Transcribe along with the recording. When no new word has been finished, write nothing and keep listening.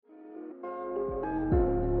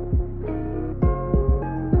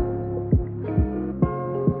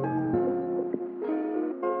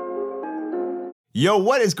Yo,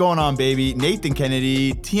 what is going on, baby? Nathan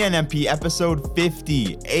Kennedy, TNMP episode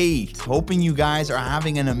 58. Hoping you guys are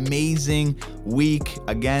having an amazing week.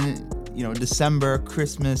 Again, December,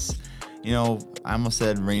 Christmas, I almost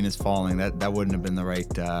said rain is falling. That wouldn't have been the right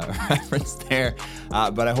reference there.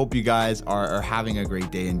 But I hope you guys are having a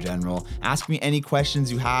great day in general. Ask me any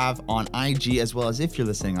questions you have on IG, as well as if you're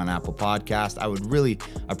listening on Apple Podcast. I would really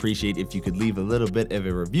appreciate if you could leave a little bit of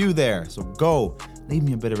a review there. So go leave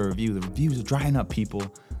me a bit of a review. The reviews are drying up, people.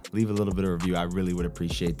 Leave a little bit of review. I really would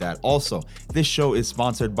appreciate that. Also, this show is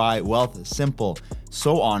sponsored by Wealth Simple.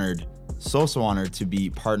 So honored to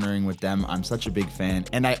be partnering with them. I'm such a big fan,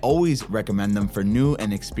 and I always recommend them for new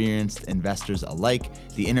and experienced investors alike.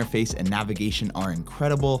 The interface and navigation are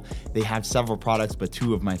incredible. They have several products, but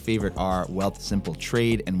two of my favorite are Wealth Simple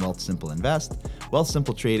Trade and Wealth Simple Invest. Wealth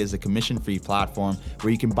Simple Trade is a commission-free platform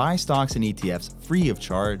where you can buy stocks and ETFs free of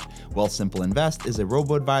charge. Wealth Simple Invest is a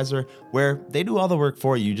robo-advisor where they do all the work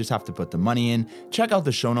for you. You just have to put the money in. Check out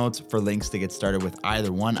the show notes for links to get started with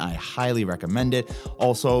either one. I highly recommend it.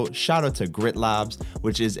 Also, shout out to Grit Labs,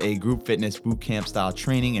 which is a group fitness boot camp style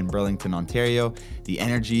training in Burlington, Ontario. The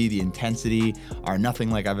energy, the intensity are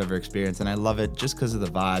nothing like I've ever experienced, and I love it just because of the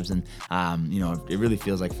vibes, and it really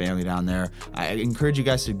feels like family down there. I encourage you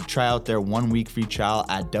guys to try out their 1 week free trial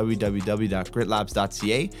at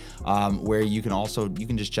www.gritlabs.ca, where you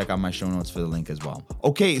can just check out my show notes for the link as well.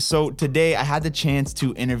 Okay, so today I had the chance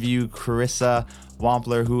to interview Karissa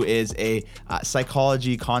Wampler, who is a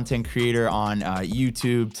psychology content creator on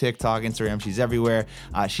YouTube, TikTok, Instagram. She's everywhere.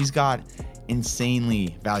 She's got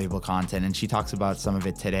insanely valuable content, and she talks about some of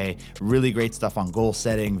it today. Really great stuff on goal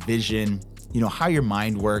setting, vision, how your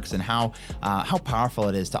mind works, and how powerful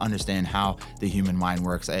it is to understand how the human mind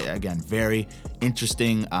works. Again, very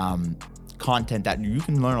interesting content that you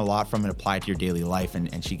can learn a lot from and apply to your daily life,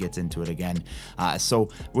 and she gets into it again. So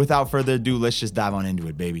without further ado, let's just dive on into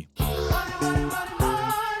it, baby.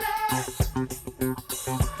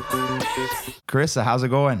 Karissa, how's it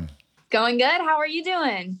going? Going good. How are you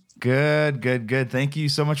doing? Good. Thank you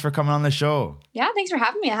so much for coming on the show. Yeah, thanks for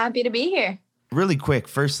having me. I'm happy to be here. Really quick,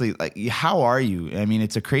 firstly, how are you? I mean,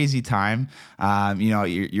 it's a crazy time.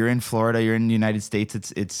 You're in Florida. You're in the United States.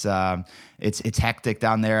 It's hectic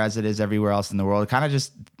down there as it is everywhere else in the world. Kind of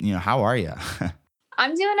just, how are you?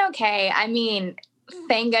 I'm doing okay. I mean,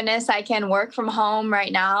 thank goodness I can work from home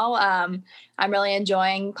right now. I'm really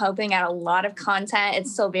enjoying pumping out a lot of content.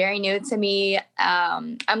 It's still very new to me.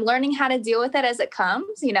 I'm learning how to deal with it as it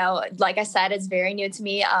comes. Like I said, it's very new to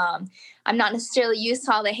me. I'm not necessarily used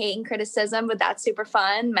to all the hate and criticism, but that's super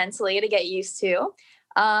fun mentally to get used to.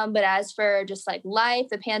 But as for just like life,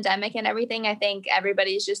 the pandemic and everything, I think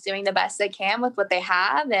everybody's just doing the best they can with what they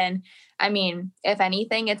have. And I mean, if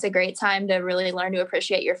anything, it's a great time to really learn to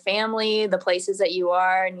appreciate your family, the places that you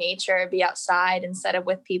are, nature, be outside instead of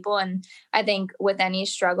with people. And I think with any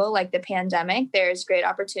struggle like the pandemic, there's great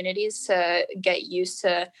opportunities to get used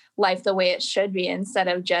to life the way it should be instead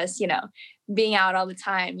of just, being out all the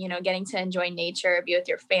time, getting to enjoy nature, be with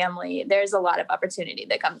your family. There's a lot of opportunity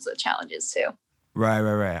that comes with challenges too. Right.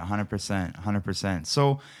 100%.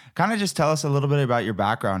 So kind of just tell us a little bit about your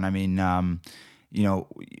background. I mean,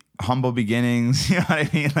 humble beginnings, you know what I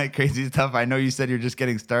mean? Like crazy stuff. I know you said you're just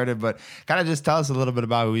getting started, but kind of just tell us a little bit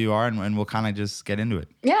about who you are and we'll kind of just get into it.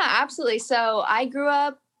 Yeah, absolutely. So I grew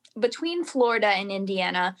up between Florida and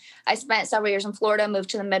Indiana. I spent several years in Florida, moved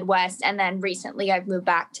to the Midwest, and then recently I've moved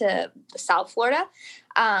back to South Florida.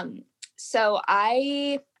 So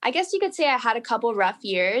I guess you could say I had a couple rough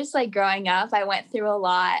years, like growing up. I went through a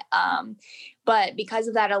lot. But because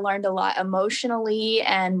of that, I learned a lot emotionally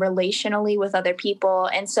and relationally with other people.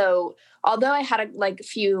 And so although I had a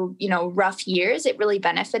few, rough years, it really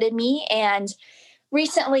benefited me. And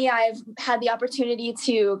recently I've had the opportunity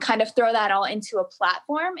to kind of throw that all into a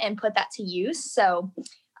platform and put that to use. So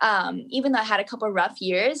even though I had a couple of rough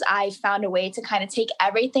years, I found a way to kind of take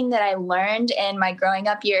everything that I learned in my growing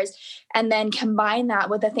up years and then combine that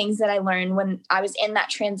with the things that I learned when I was in that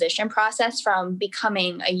transition process from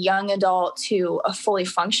becoming a young adult to a fully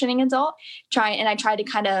functioning adult. I tried to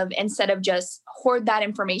kind of, instead of just hoard that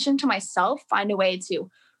information to myself, find a way to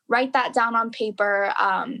write that down on paper.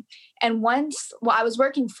 And I was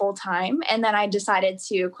working full time, and then I decided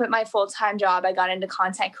to quit my full-time job. I got into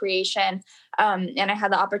content creation, and I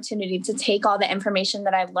had the opportunity to take all the information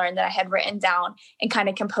that I've learned that I had written down and kind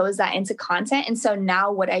of compose that into content. And so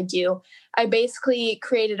now what I do, I basically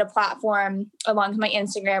created a platform along with my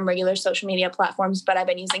Instagram, regular social media platforms, but I've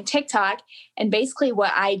been using TikTok. And basically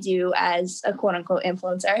what I do as a quote unquote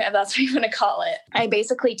influencer, if that's what you want to call it, I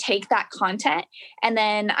basically take that content. And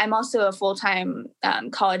then I'm also a full-time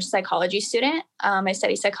college psychologist psychology student. I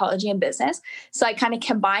study psychology and business. So I kind of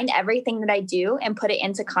combine everything that I do and put it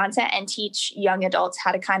into content and teach young adults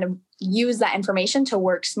how to kind of use that information to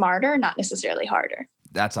work smarter, not necessarily harder.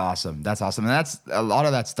 That's awesome. That's awesome. And that's a lot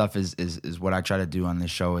of that stuff is what I try to do on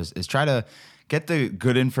this show is try to get the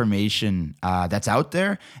good information that's out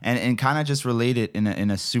there and kind of just relate it in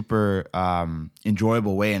a super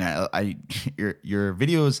enjoyable way. And your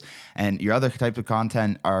videos and your other type of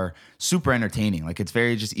content are super entertaining. Like it's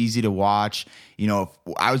very just easy to watch. You know,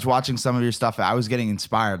 if I was watching some of your stuff, I was getting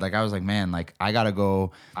inspired. Like I was like, man, like I gotta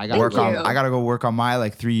go work on my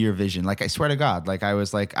like 3-year vision. Like I swear to God, like I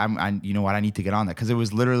was like, you know what, I need to get on that. Cause it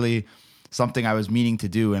was literally something I was meaning to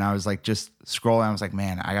do. And I was like, just scrolling. I was like,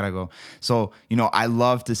 man, I gotta go. So, you know, I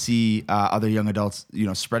love to see other young adults, you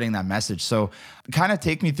know, spreading that message. So kind of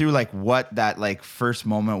take me through like what that like first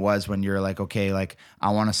moment was when you're like, okay, like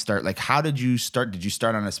I want to start. Like, how did you start? Did you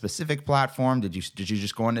start on a specific platform? Did you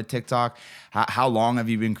just go into TikTok? How long have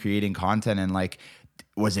you been creating content? And like,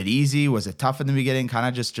 was it easy? Was it tough in the beginning? Kind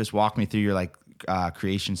of just walk me through your like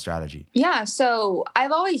creation strategy. Yeah. So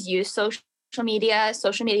I've always used social media.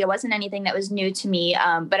 Social media wasn't anything that was new to me,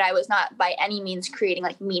 but I was not by any means creating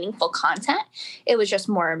like meaningful content. It was just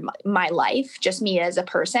more my life, just me as a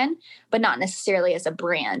person, but not necessarily as a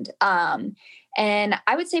brand. And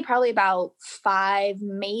I would say probably about 5,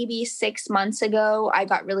 maybe 6 months ago, I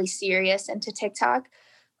got really serious into TikTok.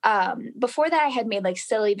 Before that, I had made like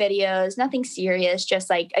silly videos, nothing serious, just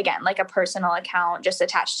like, again, like a personal account just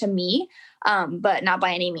attached to me, but not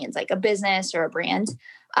by any means like a business or a brand.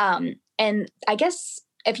 And I guess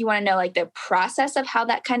if you want to know like the process of how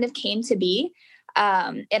that kind of came to be,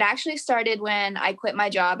 it actually started when I quit my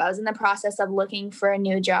job. I was in the process of looking for a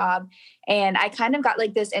new job and I kind of got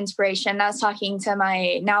like this inspiration. I was talking to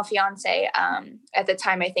my now fiance. At the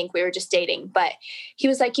time, I think we were just dating, but he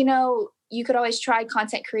was like, you know, you could always try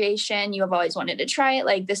content creation. You have always wanted to try it.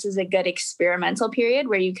 Like this is a good experimental period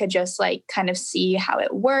where you could just like kind of see how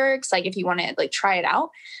it works. Like if you want to like try it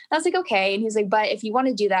out. I was like, okay. And he's like, but if you want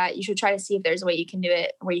to do that, you should try to see if there's a way you can do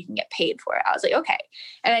it where you can get paid for it. I was like, okay.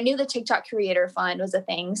 And I knew the TikTok creator fund was a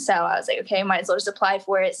thing. So I was like, okay, might as well just apply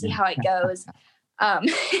for it, see how it goes. And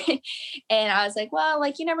I was like, well,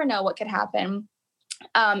 like you never know what could happen.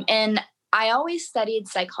 And I always studied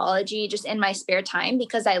psychology just in my spare time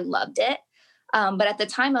because I loved it. But at the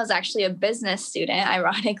time I was actually a business student.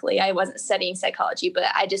 Ironically, I wasn't studying psychology, but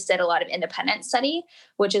I just did a lot of independent study,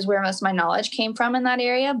 which is where most of my knowledge came from in that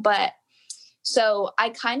area. But so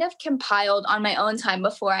I kind of compiled on my own time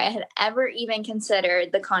before I had ever even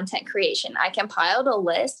considered the content creation. I compiled a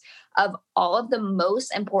list of all of the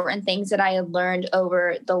most important things that I had learned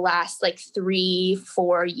over the last like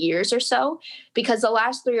 3-4 years or so, because the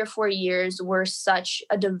last 3 or 4 years were such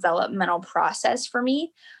a developmental process for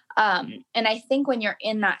me. And I think when you're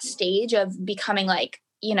in that stage of becoming like,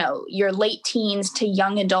 you know, your late teens to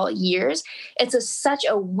young adult years, it's such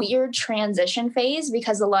a weird transition phase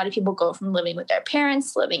because a lot of people go from living with their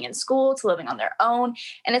parents, living in school to living on their own.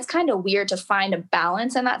 And it's kind of weird to find a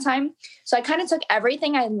balance in that time. So I kind of took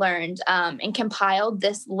everything I learned and compiled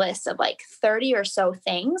this list of like 30 or so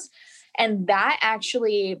things. And that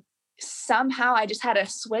actually somehow I just had a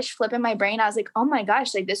switch flip in my brain. I was like, oh my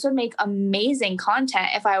gosh, like this would make amazing content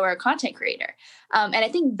if I were a content creator. And I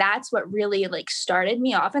think that's what really like started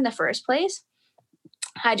me off in the first place.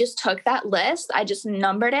 I just took that list, I just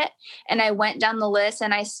numbered it and I went down the list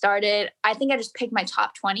and I think I just picked my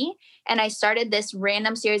top 20 and I started this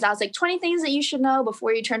random series. I was like 20 things that you should know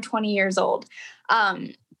before you turn 20 years old.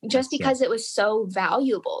 Just because it was so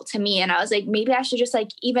valuable to me. And I was like, maybe I should just like,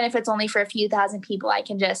 even if it's only for a few thousand people, I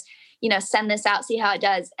can just, you know, send this out, see how it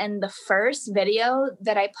does. And the first video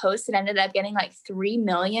that I posted ended up getting like 3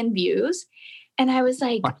 million views. And I was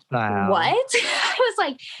like, what? I was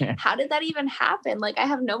like, how did that even happen? Like, I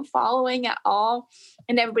have no following at all.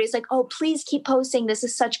 And everybody's like, oh, please keep posting. This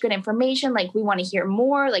is such good information. Like, we want to hear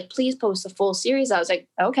more. Like, please post the full series. I was like,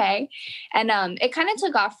 okay. And it kind of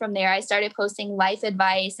took off from there. I started posting life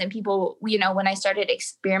advice and people, you know, when I started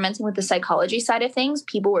experimenting with the psychology side of things,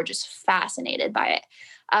 people were just fascinated by it.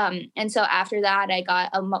 And so after that, I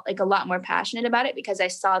got a lot more passionate about it because I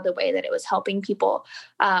saw the way that it was helping people.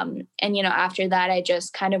 And, you know, after that, I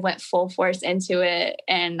just kind of went full force into it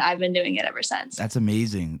and I've been doing it ever since. That's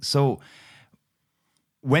amazing. So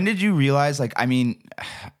when did you realize, like, I mean,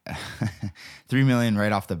 3 million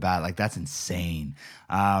right off the bat, like that's insane.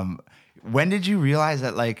 When did you realize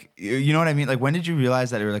that, like, you know what I mean? Like, when did you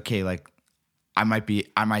realize that you're like, okay, like I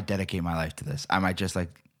might dedicate my life to this. I might just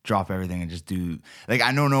like drop everything and just do, like,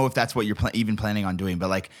 I don't know if that's what you're even planning on doing, but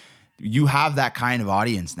like you have that kind of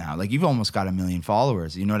audience now. Like you've almost got 1 million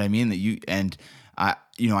followers, you know what I mean? That you, and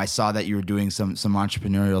I saw that you were doing some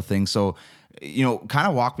entrepreneurial things. So, kind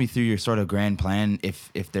of walk me through your sort of grand plan,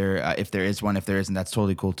 if there is one. If there isn't, that's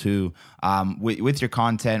totally cool too. With your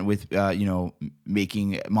content, with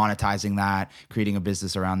monetizing that, creating a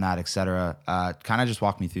business around that, etc. Kind of just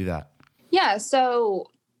walk me through that. Yeah. So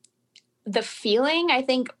the feeling, I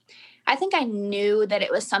think I knew that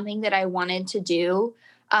it was something that I wanted to do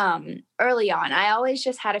early on. I always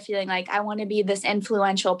just had a feeling like I want to be this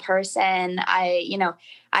influential person. I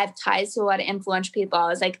have ties to a lot of influential people. I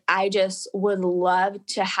was like, I just would love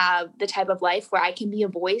to have the type of life where I can be a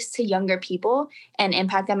voice to younger people and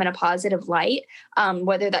impact them in a positive light,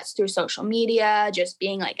 whether that's through social media, just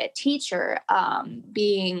being like a teacher,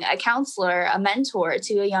 being a counselor, a mentor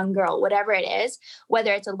to a young girl, whatever it is,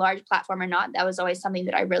 whether it's a large platform or not. That was always something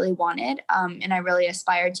that I really wanted and I really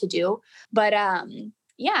aspired to do. But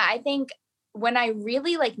yeah, I think when I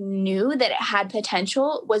really knew that it had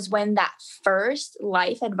potential was when that first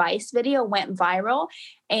life advice video went viral.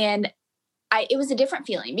 And it was a different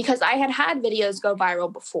feeling because I had videos go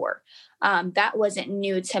viral before. That wasn't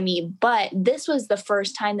new to me, but this was the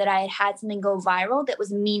first time that I had something go viral that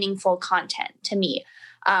was meaningful content to me.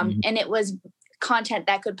 And it was content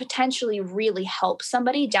that could potentially really help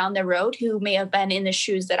somebody down the road who may have been in the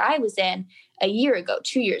shoes that I was in a year ago,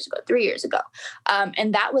 2 years ago, 3 years ago.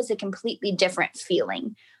 And that was a completely different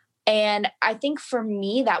feeling. And I think for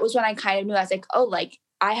me, that was when I kind of knew, I was like, oh,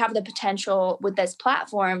 I have the potential with this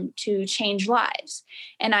platform to change lives.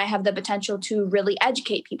 And I have the potential to really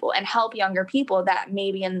educate people and help younger people that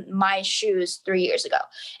may be in my shoes 3 years ago.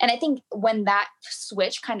 And I think when that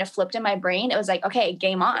switch kind of flipped in my brain, it was like, okay,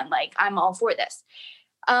 game on. I'm all for this.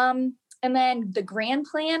 And then the grand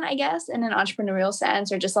plan, I guess, in an entrepreneurial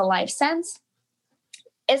sense or just a life sense,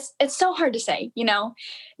 it's so hard to say,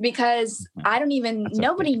 because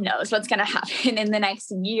nobody knows what's going to happen in the next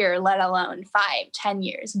year, let alone 5-10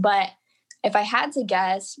 years. But if I had to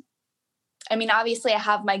guess, obviously I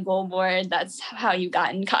have my goal board. That's how you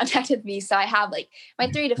got in contact with me. So I have my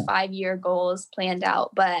 3 to 5 year goals planned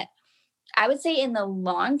out. But I would say in the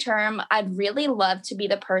long term, I'd really love to be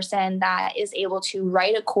the person that is able to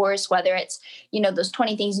write a course, whether it's, those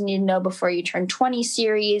 20 things you need to know before you turn 20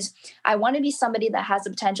 series. I want to be somebody that has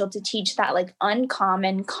the potential to teach that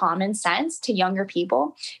uncommon common sense to younger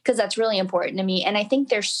people, because that's really important to me. And I think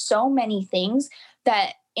there's so many things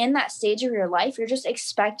that in that stage of your life, you're just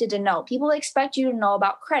expected to know. People expect you to know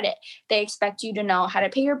about credit. They expect you to know how to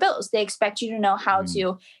pay your bills. They expect you to know how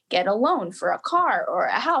to get a loan for a car or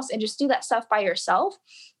a house and just do that stuff by yourself.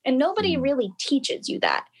 And nobody really teaches you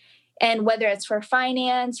that. And whether it's for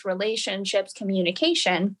finance, relationships,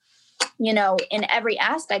 communication, in every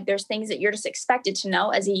aspect, there's things that you're just expected to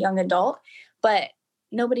know as a young adult, but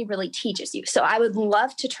nobody really teaches you. So I would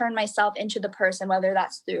love to turn myself into the person, whether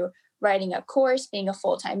that's through writing a course, being a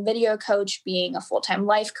full-time video coach, being a full-time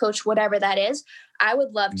life coach, whatever that is. I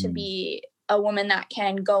would love to be a woman that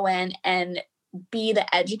can go in and be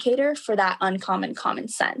the educator for that uncommon common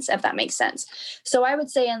sense, if that makes sense. So I would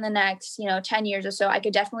say in the next, 10 years or so, I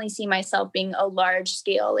could definitely see myself being a large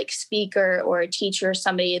scale speaker or a teacher,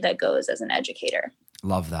 somebody that goes as an educator.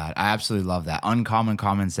 Love that. I absolutely love that. Uncommon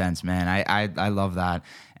common sense, man. I love that.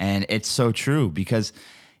 And it's so true because,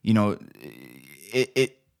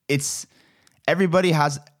 it's everybody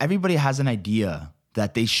has an idea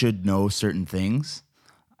that they should know certain things.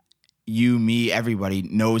 You, me, everybody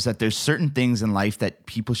knows that there's certain things in life that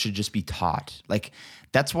people should just be taught.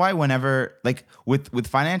 That's why whenever, with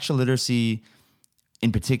financial literacy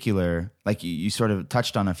in particular, you sort of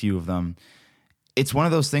touched on a few of them. It's one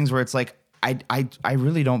of those things where it's I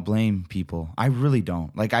really don't blame people. I really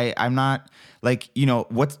don't. I'm not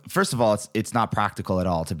first of all, it's not practical at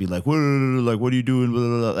all to be what are you doing?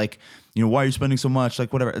 Why are you spending so much?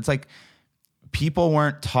 Whatever. It's people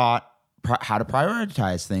weren't taught how to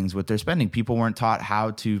prioritize things with their spending. People weren't taught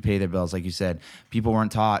how to pay their bills. Like you said, people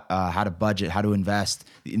weren't taught how to budget, how to invest.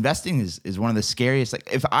 Investing is one of the scariest.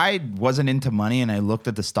 If I wasn't into money and I looked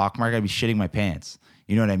at the stock market, I'd be shitting my pants.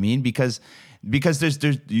 You know what I mean? Because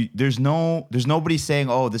there's nobody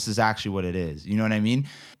saying, oh, this is actually what it is. You know what I mean?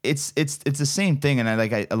 It's the same thing. And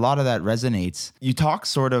a lot of that resonates. You talk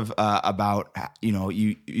sort of about,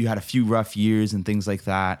 you had a few rough years and things like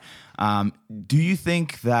that. Do you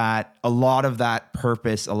think that a lot of that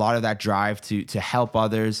purpose, a lot of that drive to help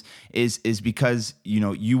others is because,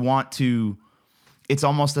 you want to, it's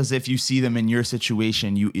almost as if you see them in your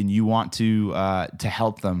situation, you want to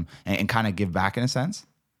help them and kind of give back in a sense?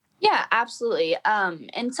 Yeah, absolutely.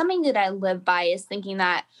 And something that I live by is thinking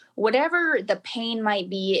that whatever the pain might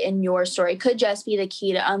be in your story could just be the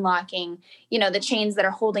key to unlocking, the chains that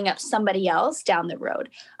are holding up somebody else down the road.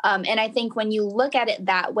 And I think when you look at it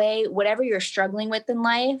that way, whatever you're struggling with in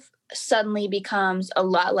life suddenly becomes a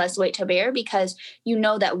lot less weight to bear because you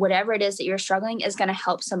know that whatever it is that you're struggling is going to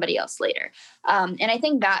help somebody else later. And I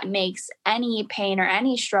think that makes any pain or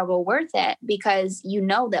any struggle worth it because you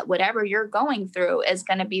know that whatever you're going through is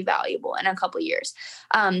going to be valuable in a couple of years.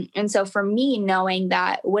 And so for me, knowing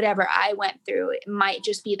that whatever I went through it might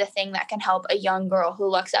just be the thing that can help a young girl who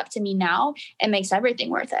looks up to me now, it makes everything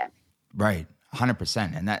worth it. Right.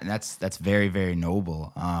 100%. And that's very, very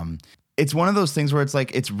noble. It's one of those things where it's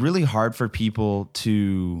like, it's really hard for people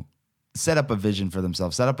to set up a vision for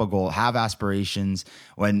themselves, set up a goal, have aspirations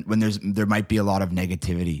when there might be a lot of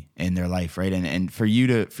negativity in their life, right? And for you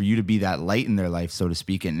to be that light in their life, so to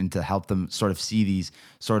speak, and to help them sort of see these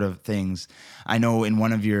sort of things. I know in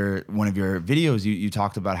one of your videos you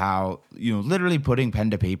talked about how, literally putting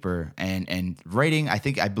pen to paper and writing,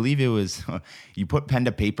 I believe it was you put pen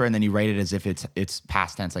to paper and then you write it as if it's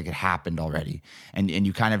past tense, like it happened already. And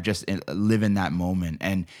you kind of just live in that moment.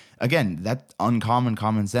 And again, that uncommon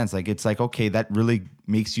common sense, like it's like, okay, that really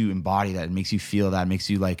makes you embody that. It makes you feel that. It makes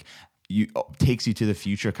you like, takes you to the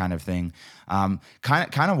future kind of thing.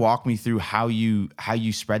 Kind of walk me through how you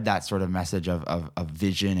spread that sort of message of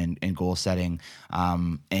vision and goal setting,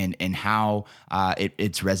 and how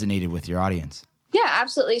it's resonated with your audience. Yeah,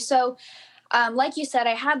 absolutely. So like you said,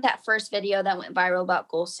 I had that first video that went viral about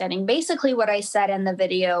goal setting. Basically, what I said in the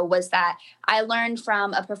video was that I learned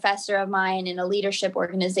from a professor of mine in a leadership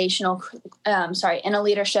organizational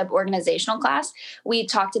class. We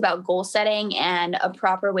talked about goal setting and a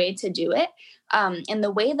proper way to do it. And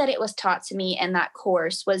the way that it was taught to me in that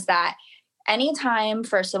course was that anytime,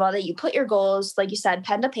 first of all, that you put your goals, like you said,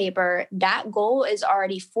 pen to paper, that goal is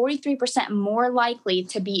already 43% more likely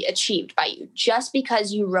to be achieved by you just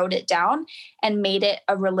because you wrote it down and made it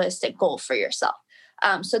a realistic goal for yourself.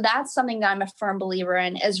 So that's something that I'm a firm believer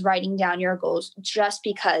in, is writing down your goals just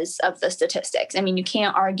because of the statistics. I mean, you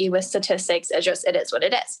can't argue with statistics. It is what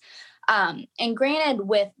it is. And granted,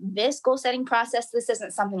 with this goal setting process, this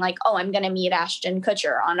isn't something like, oh, I'm going to meet Ashton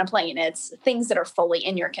Kutcher on a plane. It's things that are fully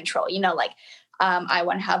in your control. I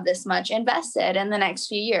want to have this much invested in the next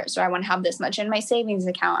few years, or I want to have this much in my savings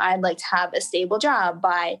account. I'd like to have a stable job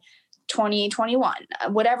by 2021,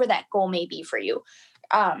 whatever that goal may be for you.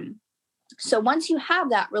 So once you have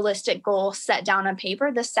that realistic goal set down on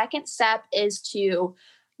paper, the second step is to,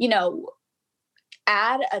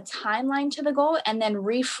 add a timeline to the goal and then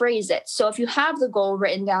rephrase it. So if you have the goal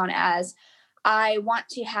written down as, I want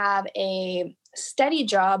to have a steady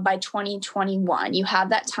job by 2021, you have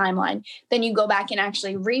that timeline, then you go back and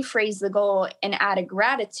actually rephrase the goal and add a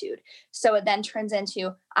gratitude. So it then turns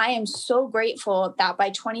into, I am so grateful that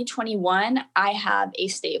by 2021, I have a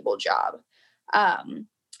stable job.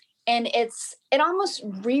 And it almost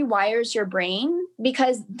rewires your brain,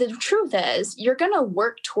 because the truth is you're going to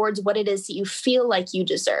work towards what it is that you feel like you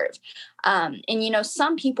deserve. And,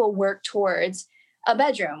 some people work towards a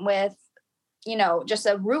bedroom with, just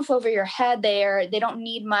a roof over your head there. They don't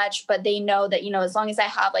need much, but they know that, as long as I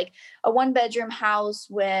have like a 1-bedroom house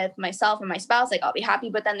with myself and my spouse, like I'll be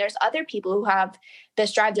happy. But then there's other people who have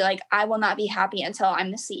this drive. They're like, I will not be happy until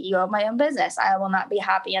I'm the CEO of my own business. I will not be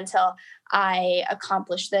happy until I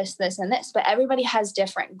accomplish this, this, and this. But everybody has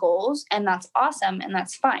different goals, and that's awesome. And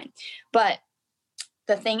that's fine. But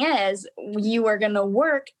the thing is, you are going to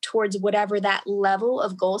work towards whatever that level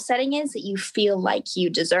of goal setting is that you feel like you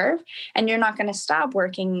deserve. And you're not going to stop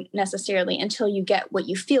working necessarily until you get what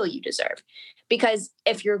you feel you deserve. Because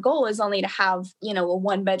if your goal is only to have, a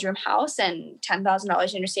 1-bedroom house and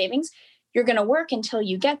 $10,000 in your savings, you're going to work until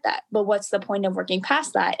you get that. But what's the point of working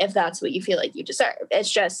past that if that's what you feel like you deserve?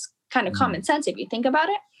 It's just kind of common sense if you think about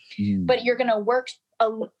it. But you're going to work,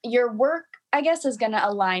 your work, I guess, is going to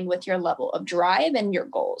align with your level of drive and your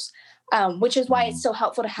goals, which is why it's so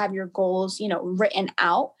helpful to have your goals, written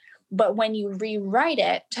out. But when you rewrite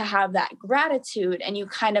it, to have that gratitude, and you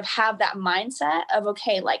kind of have that mindset of,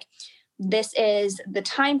 okay, like this is the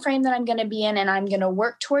time frame that I'm going to be in, and I'm going to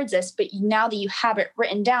work towards this. But now that you have it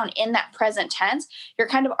written down in that present tense, you're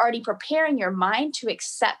kind of already preparing your mind to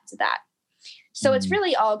accept that. So it's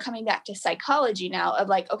really all coming back to psychology now of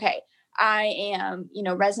like, okay, I am,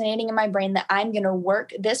 resonating in my brain that I'm going to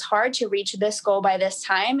work this hard to reach this goal by this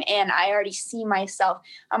time. And I already see myself,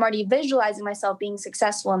 I'm already visualizing myself being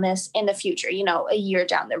successful in this in the future, a year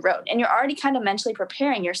down the road. And you're already kind of mentally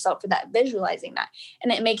preparing yourself for that, visualizing that.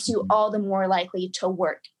 And it makes you all the more likely to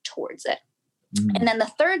work towards it. And then the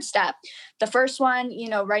third step, the first one,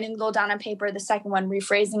 writing the goal down on paper, the second one,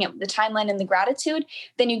 rephrasing it with the timeline and the gratitude.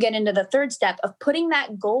 Then you get into the third step of putting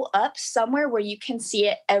that goal up somewhere where you can see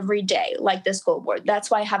it every day, like this goal board. That's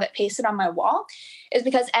why I have it pasted on my wall, is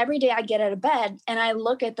because every day I get out of bed and I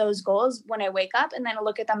look at those goals when I wake up, and then I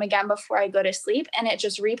look at them again before I go to sleep, and it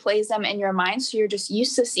just replays them in your mind. So you're just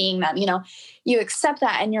used to seeing them, you accept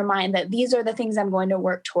that in your mind that these are the things I'm going to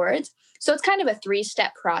work towards. So it's kind of a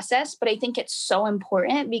 3-step process, but I think it's so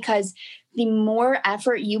important because the more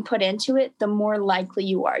effort you put into it, the more likely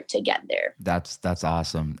you are to get there. That's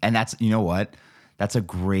awesome. And that's, you know what? That's a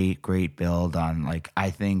great build on, like,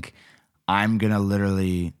 I think I'm going to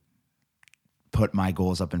literally put my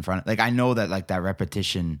goals up in front. Like, I know that, like, that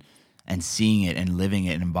repetition and seeing it and living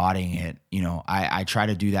it and embodying it, I try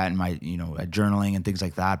to do that in my, journaling and things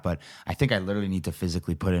like that. But I think I literally need to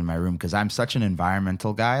physically put it in my room because I'm such an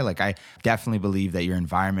environmental guy. Like, I definitely believe that your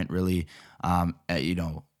environment really,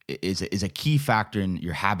 is a key factor in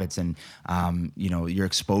your habits and, your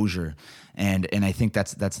exposure. And I think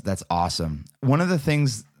that's awesome. One of the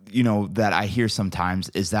things, that I hear sometimes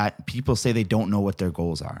is that people say they don't know what their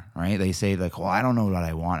goals are, right? They say, like, well, I don't know what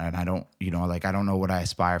I want, and I don't, I don't know what I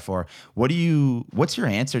aspire for. What's your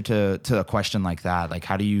answer to a question like that? Like,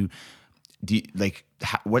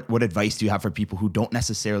 what advice do you have for people who don't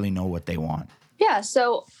necessarily know what they want? Yeah.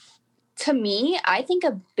 So to me, I think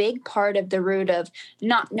a big part of the root of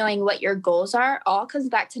not knowing what your goals are all comes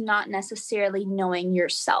back to not necessarily knowing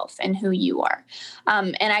yourself and who you are.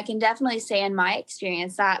 And I can definitely say in my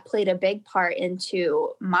experience that played a big part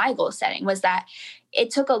into my goal setting was that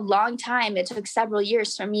it took a long time. It took several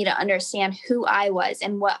years for me to understand who I was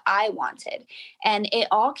and what I wanted. And it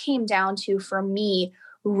all came down to, for me,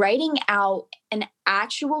 writing out an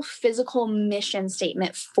actual physical mission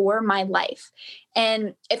statement for my life.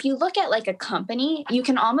 And if you look at like a company, you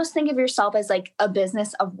can almost think of yourself as like a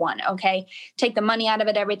business of one, okay? Take the money out of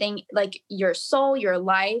it, everything, like your soul, your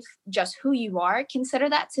life, just who you are, consider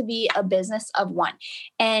that to be a business of one.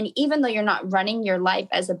 And even though you're not running your life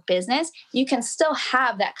as a business, you can still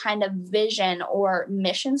have that kind of vision or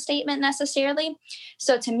mission statement necessarily.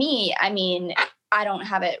 So to me, I don't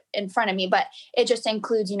have it in front of me, but it just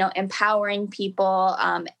includes, empowering people,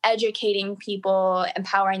 educating people,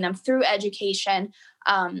 empowering them through education.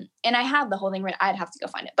 And I have the whole thing written. I'd have to go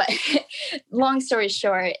find it. But long story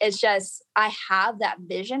short, it's just I have that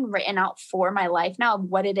vision written out for my life now of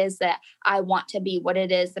what it is that I want to be, what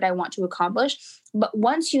it is that I want to accomplish. But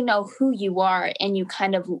once you know who you are and you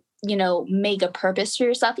kind of make a purpose for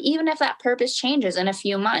yourself, even if that purpose changes in a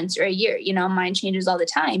few months or a year, mine changes all the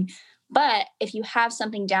time. But if you have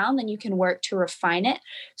something down, then you can work to refine it.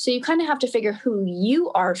 So you kind of have to figure who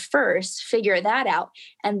you are first, figure that out.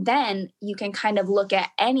 And then you can kind of look at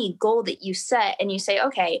any goal that you set and you say,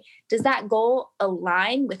 okay, does that goal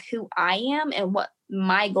align with who I am and what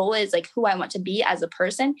my goal is, like who I want to be as a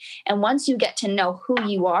person? And once you get to know who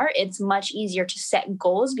you are, it's much easier to set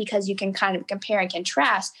goals because you can kind of compare and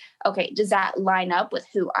contrast. Okay, does that line up with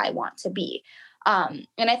who I want to be? And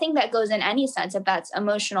I think that goes in any sense, if that's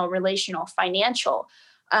emotional, relational, financial,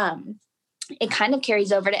 it kind of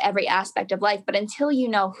carries over to every aspect of life. But until you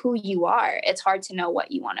know who you are, it's hard to know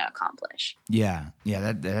what you want to accomplish. Yeah.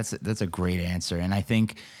 That's a great answer. And I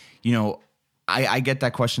think, I get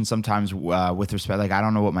that question sometimes with respect, like, I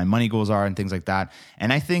don't know what my money goals are and things like that.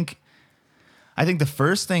 And I think the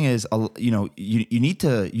first thing is, you need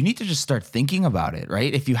to just start thinking about it,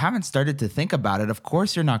 right? If you haven't started to think about it, of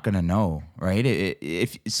course you're not going to know, right?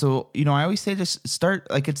 I always say just start,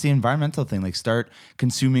 like, it's the environmental thing, like start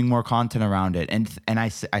consuming more content around it. And I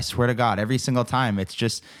swear to God, every single time it's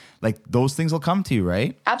just like those things will come to you,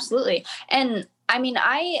 right? Absolutely. And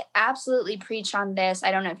I absolutely preach on this.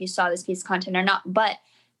 I don't know if you saw this piece of content or not, but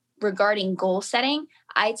regarding goal setting,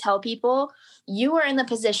 I tell people you are in the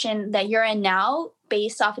position that you're in now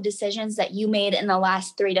based off of decisions that you made in the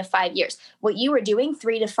last 3 to 5 years. What you were doing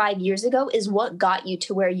 3 to 5 years ago is what got you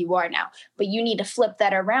to where you are now. But you need to flip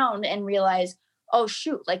that around and realize, oh,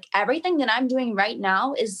 shoot, like everything that I'm doing right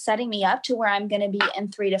now is setting me up to where I'm going to be in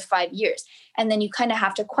 3 to 5 years. And then you kind of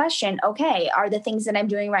have to question, okay, are the things that I'm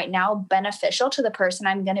doing right now beneficial to the person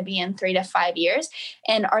I'm going to be in 3 to 5 years?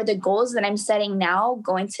 And are the goals that I'm setting now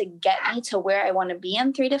going to get me to where I want to be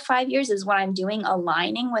in 3 to 5 years? Is what I'm doing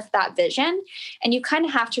aligning with that vision? And you kind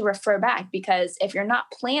of have to refer back, because if you're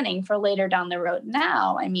not planning for later down the road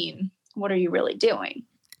now, what are you really doing?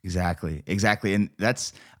 Exactly. And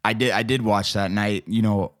I did watch that, and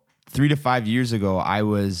 3 to 5 years ago, I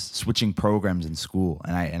was switching programs in school,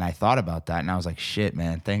 and I thought about that, and I was like, shit,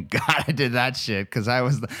 man, thank God I did that shit, because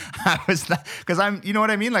because I'm, you know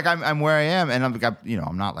what I mean? Like I'm where I am, and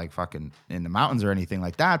I'm not like fucking in the mountains or anything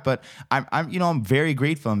like that, but I'm very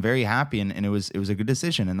grateful, I'm very happy, and it was a good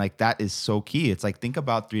decision, and like that is so key. It's like, think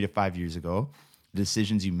about 3 to 5 years ago, the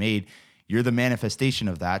decisions you made, you're the manifestation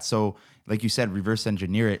of that. So like you said, reverse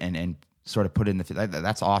engineer it and sort of put it in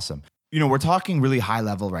that's awesome. We're talking really high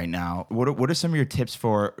level right now. What are some of your tips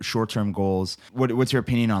for short-term goals? What's your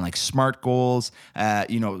opinion on like SMART goals?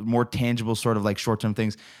 More tangible sort of like short-term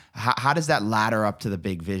things. How does that ladder up to the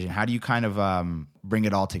big vision? How do you kind of bring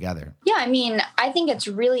it all together? Yeah, I mean, I think it's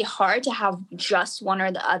really hard to have just one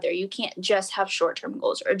or the other. You can't just have short-term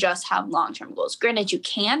goals or just have long-term goals. Granted, you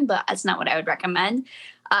can, but that's not what I would recommend.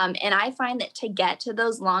 And I find that to get to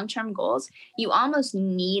those long-term goals, you almost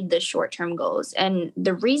need the short-term goals. And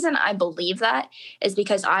the reason I believe that is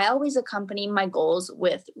because I always accompany my goals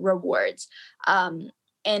with rewards.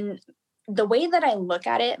 And the way that I look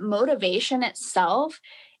at it, motivation itself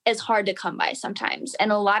is hard to come by sometimes. And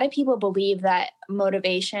a lot of people believe that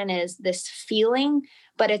motivation is this feeling,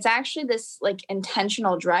 but it's actually this like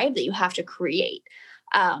intentional drive that you have to create.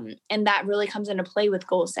 And that really comes into play with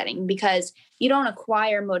goal setting, because you don't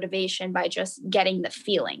acquire motivation by just getting the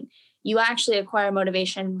feeling. You actually acquire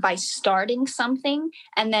motivation by starting something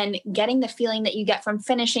and then getting the feeling that you get from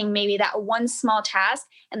finishing maybe that one small task,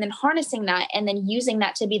 and then harnessing that and then using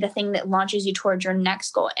that to be the thing that launches you towards your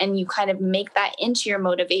next goal. And you kind of make that into your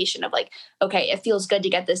motivation of like, okay, it feels good to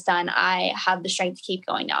get this done. I have the strength to keep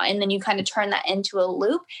going now. And then you kind of turn that into a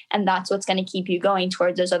loop, and that's what's going to keep you going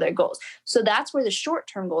towards those other goals. So that's where the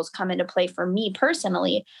short-term goals come into play for me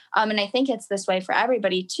personally. And I think it's this way for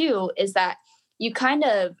everybody too, is that you kind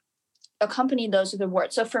of accompany those with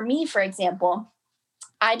rewards. So for me, for example,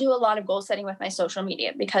 I do a lot of goal setting with my social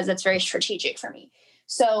media because it's very strategic for me.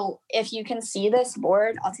 So if you can see this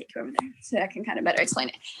board, I'll take you over there so I can kind of better explain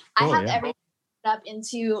it. I have everything up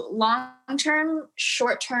into long-term,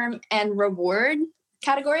 short-term, and reward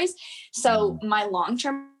categories. So my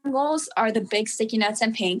long-term goals are the big sticky notes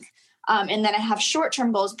in pink. And then I have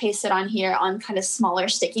short-term goals pasted on here on kind of smaller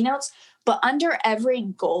sticky notes. But under every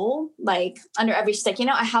goal, like under every sticky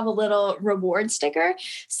note, I have a little reward sticker.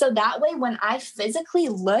 So that way, when I physically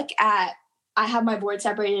look at, I have my board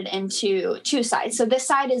separated into two sides. So this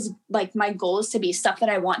side is like my goals to be stuff that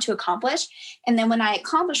I want to accomplish. And then when I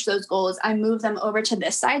accomplish those goals, I move them over to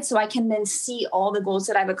this side so I can then see all the goals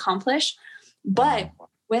that I've accomplished. But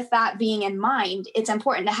with that being in mind, it's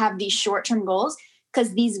important to have these short-term goals,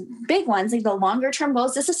 because these big ones, like the longer-term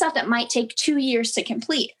goals, this is stuff that might take 2 years to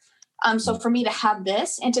complete. So for me to have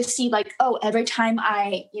this and to see like, oh, every time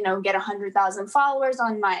I, get 100,000 followers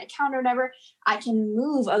on my account or whatever, I can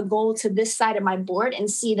move a goal to this side of my board and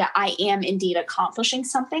see that I am indeed accomplishing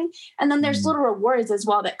something. And then there's little rewards as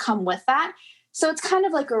well that come with that. So it's kind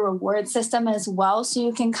of like a reward system as well. So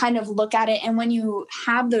you can kind of look at it. And when you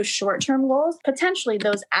have those short-term goals, potentially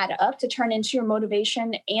those add up to turn into your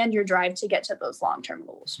motivation and your drive to get to those long-term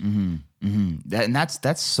goals. Mm-hmm. Mm-hmm. And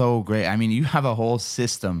that's so great. I mean, you have a whole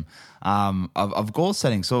system of goal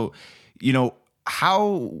setting. So,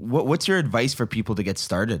 what's your advice for people to get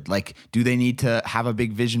started? Like, do they need to have a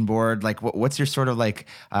big vision board? Like, what's your sort of like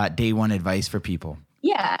day one advice for people?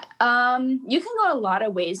 Yeah, you can go a lot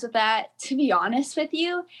of ways with that. To be honest with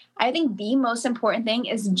you, I think the most important thing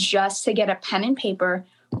is just to get a pen and paper,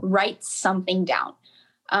 write something down.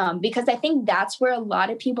 Because I think that's where a lot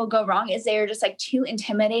of people go wrong, is they're just like too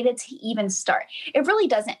intimidated to even start. It really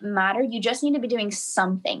doesn't matter. You just need to be doing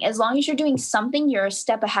something. As long as you're doing something, you're a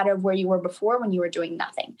step ahead of where you were before when you were doing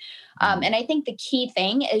nothing. And I think the key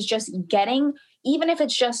thing is just getting, even if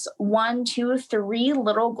it's just 1, 2, 3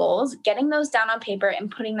 little goals, getting those down on paper and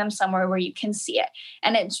putting them somewhere where you can see it.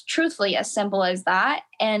 And it's truthfully as simple as that.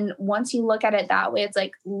 And once you look at it that way, it's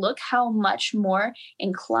like, look how much more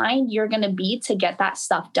inclined you're going to be to get that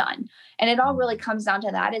stuff done. And it all really comes down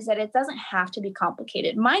to that, is that it doesn't have to be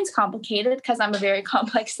complicated. Mine's complicated because I'm a very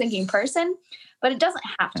complex thinking person, but it doesn't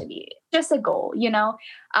have to be. Just a goal,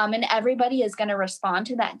 and everybody is going to respond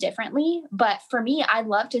to that differently. But for me, I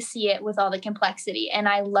love to see it with all the complexity, and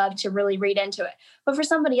I love to really read into it. But for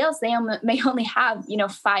somebody else, they may only have,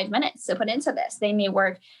 5 minutes to put into this. They may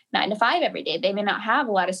work 9 to 5 every day. They may not have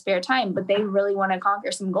a lot of spare time, but they really want to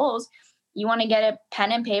conquer some goals. You want to get a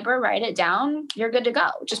pen and paper, write it down, you're good to go.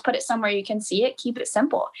 Just put it somewhere you can see it, keep it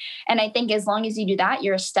simple. And I think as long as you do that,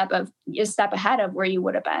 you're a step ahead of where you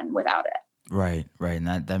would have been without it. Right. And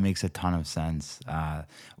that makes a ton of sense.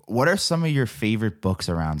 what are some of your favorite books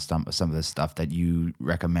around some of the stuff that you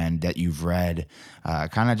recommend, that you've read,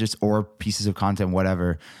 kind of just, or pieces of content,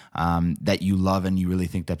 whatever, that you love and you really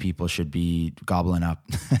think that people should be gobbling up?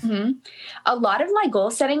 Mm-hmm. A lot of my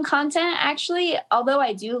goal setting content, actually, although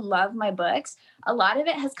I do love my books, a lot of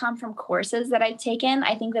it has come from courses that I've taken.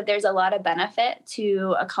 I think that there's a lot of benefit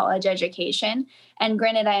to a college education. And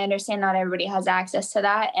granted, I understand not everybody has access to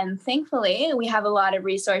that. And thankfully, we have a lot of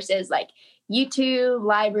resources like YouTube,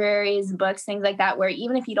 libraries, books, things like that, where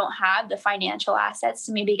even if you don't have the financial assets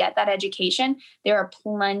to maybe get that education, there are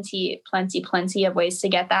plenty of ways to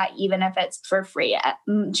get that, even if it's for free.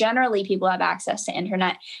 Generally, people have access to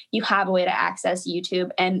internet. You have a way to access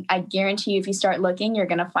YouTube. And I guarantee you, if you start looking, you're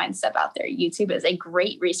going to find stuff out there. YouTube is a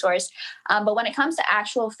great resource. But when it comes to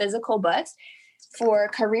actual physical books, for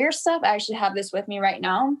career stuff, I actually have this with me right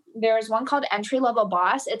now. There's one called Entry Level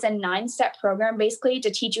Boss. It's a 9-step program basically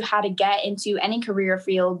to teach you how to get into any career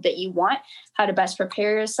field that you want, how to best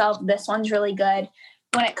prepare yourself. This one's really good.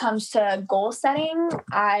 When it comes to goal setting,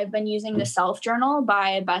 I've been using the Self Journal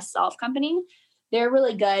by Best Self Company. They're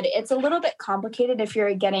really good. It's a little bit complicated if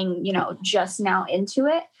you're getting, just now into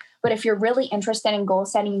it. But if you're really interested in goal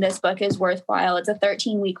setting, this book is worthwhile. It's a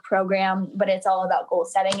 13-week program, but it's all about goal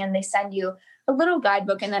setting. And they send you a little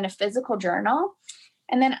guidebook and then a physical journal.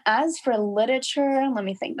 And then as for literature, let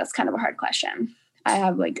me think. That's kind of a hard question. I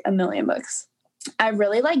have like a million books. I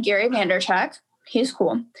really like Gary Vaynerchuk. He's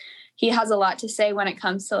cool. He has a lot to say when it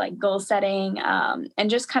comes to like goal setting and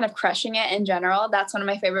just kind of crushing it in general. That's one of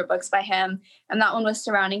my favorite books by him. And that one was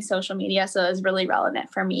surrounding social media. So it was really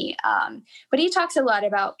relevant for me. But he talks a lot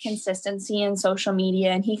about consistency in social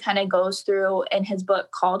media. And he kind of goes through in his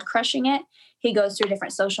book called Crushing It. He goes through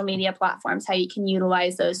different social media platforms, how you can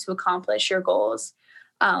utilize those to accomplish your goals.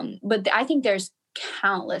 But I think there's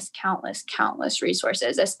countless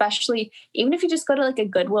resources, especially even if you just go to like a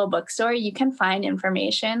Goodwill bookstore, you can find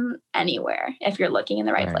information anywhere if you're looking in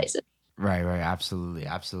the right places. Right. Absolutely.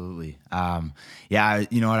 Yeah.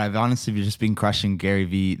 You know what? I've honestly just been crushing Gary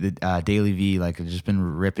V, the Daily V. Like I've just been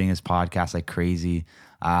ripping his podcast like crazy.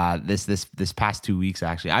 This past 2 weeks,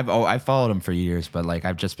 actually, I've followed him for years, but like,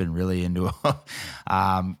 I've just been really into him,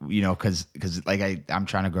 cause like I'm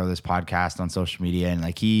trying to grow this podcast on social media, and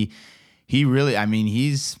like he really, I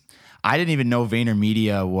didn't even know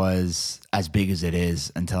VaynerMedia was as big as it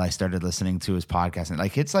is until I started listening to his podcast. And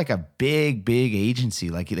like, it's like a big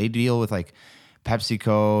agency. Like they deal with like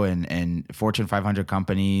PepsiCo and Fortune 500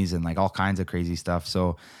 companies and like all kinds of crazy stuff.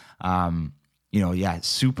 So,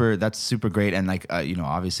 that's super great. And like,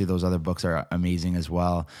 obviously those other books are amazing as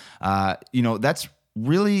well. That's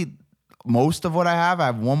really most of what I have. I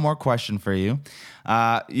have one more question for you.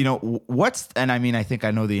 I think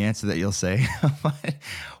I know the answer that you'll say, but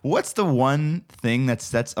what's the one thing that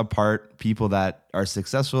sets apart people that are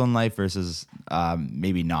successful in life versus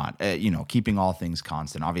maybe not, keeping all things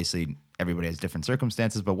constant? Obviously everybody has different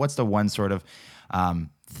circumstances, but what's the one sort of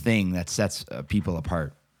thing that sets people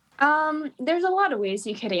apart? There's a lot of ways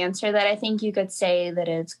you could answer that. I think you could say that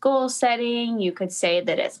it's goal setting. You could say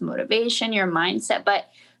that it's motivation, your mindset. But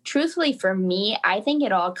truthfully, for me, I think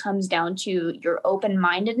it all comes down to your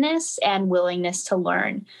open-mindedness and willingness to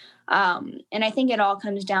learn. And I think it all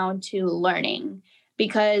comes down to learning,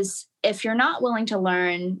 because if you're not willing to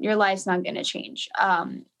learn, your life's not going to change.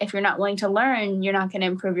 If you're not willing to learn, you're not going to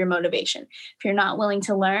improve your motivation. If you're not willing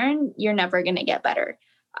to learn, you're never going to get better.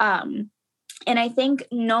 And I think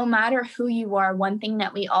no matter who you are, one thing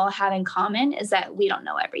that we all have in common is that we don't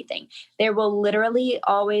know everything. There will literally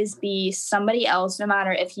always be somebody else, no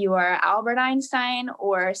matter if you are Albert Einstein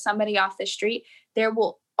or somebody off the street, there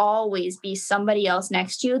will always be somebody else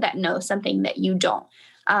next to you that knows something that you don't.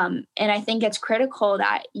 And I think it's critical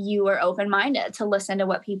that you are open-minded to listen to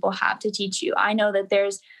what people have to teach you. I know that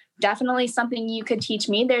there's definitely something you could teach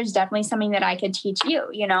me. There's definitely something that I could teach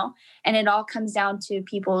you, and it all comes down to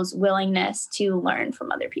people's willingness to learn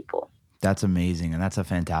from other people. That's amazing. And that's a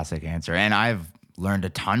fantastic answer. And I've learned a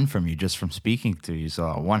ton from you just from speaking to you. So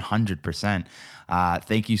 100%.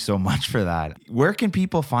 Thank you so much for that. Where can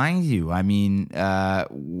people find you? I mean,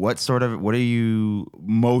 what are you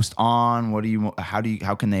most on?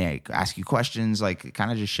 How can they ask you questions? Like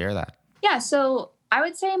kind of just share that. Yeah. So I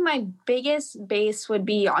would say my biggest base would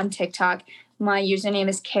be on TikTok. My username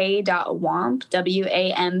is k.wamp,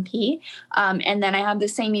 W-A-M-P. And then I have the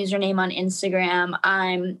same username on Instagram.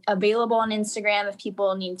 I'm available on Instagram if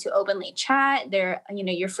people need to openly chat.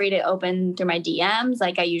 You're free to open through my DMs,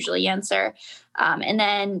 like I usually answer. And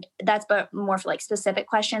then that's but more for like specific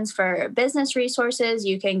questions. For business resources,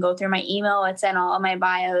 you can go through my email. It's in all of my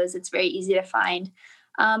bios. It's very easy to find.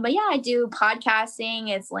 But yeah, I do podcasting.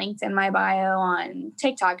 It's linked in my bio on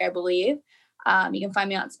TikTok, I believe. You can find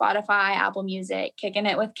me on Spotify, Apple Music. Kicking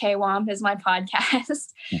It with K-Wamp is my podcast.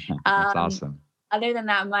 That's awesome. Other than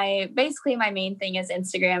that, my main thing is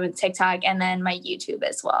Instagram and TikTok, and then my YouTube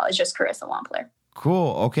as well. It's just Karissa Wampler.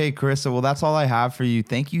 Cool. Okay, Karissa. Well, that's all I have for you.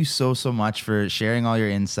 Thank you so much for sharing all your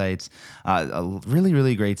insights. Really,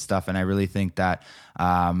 really great stuff. And I really think that,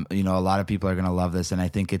 a lot of people are going to love this. And I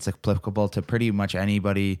think it's applicable to pretty much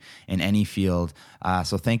anybody in any field.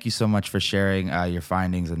 So thank you so much for sharing your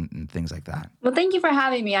findings and things like that. Well, thank you for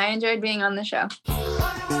having me. I enjoyed being on the show.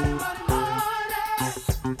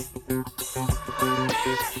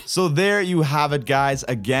 So there you have it, guys.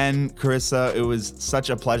 Again, Karissa, it was such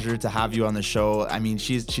a pleasure to have you on the show. I mean,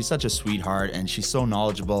 she's such a sweetheart, and she's so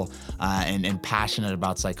knowledgeable and passionate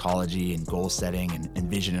about psychology and goal setting and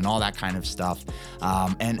vision and all that kind of stuff.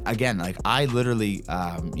 And again, like I literally,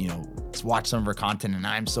 watch some of her content, and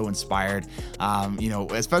I'm so inspired.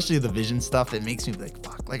 Especially the vision stuff. It makes me like,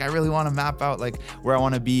 fuck, like I really want to map out like where I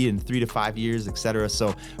want to be in 3 to 5 years, etc.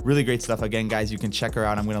 So really great stuff. Again, guys, you can check her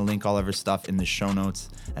out. I'm going to link all of her stuff in the show notes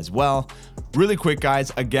as well. Really quick,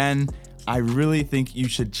 guys, again, I really think you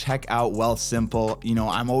should check out Wealth Simple.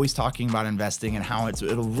 I'm always talking about investing and how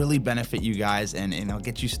it'll really benefit you guys and it'll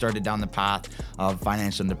get you started down the path of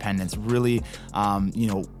financial independence. Really,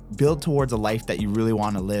 build towards a life that you really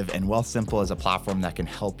want to live. And Wealth Simple is a platform that can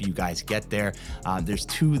help you guys get there. There's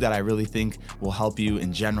 2 that I really think will help you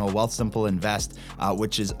in general. Wealth Simple Invest,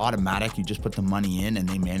 which is automatic. You just put the money in and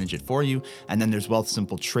they manage it for you. And then there's Wealth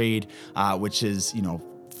Simple Trade, which is,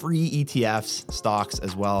 free ETFs, stocks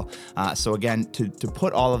as well. So again, to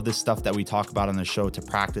put all of this stuff that we talk about on the show to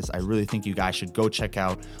practice, I really think you guys should go check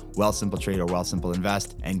out Wealth Simple Trade or Wealth Simple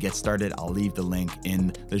Invest and get started. I'll leave the link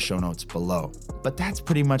in the show notes below. But that's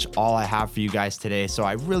pretty much all I have for you guys today. So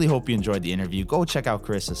I really hope you enjoyed the interview. Go check out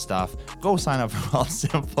Karissa's stuff. Go sign up for Wealth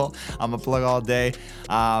Simple. I'm gonna plug all day.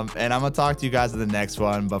 And I'm gonna talk to you guys in the next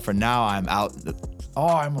one. But for now, I'm out. Oh,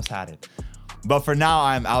 I almost had it. But for now,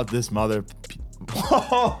 I'm out this mother...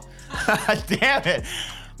 Whoa! Damn it.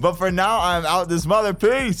 But for now, I'm out this mother.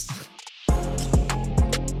 Peace.